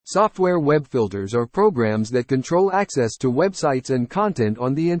Software web filters are programs that control access to websites and content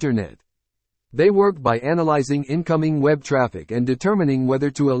on the Internet. They work by analyzing incoming web traffic and determining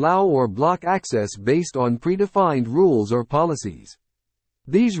whether to allow or block access based on predefined rules or policies.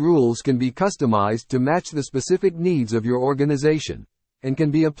 These rules can be customized to match the specific needs of your organization, and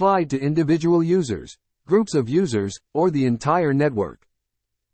can be applied to individual users, groups of users, or the entire network.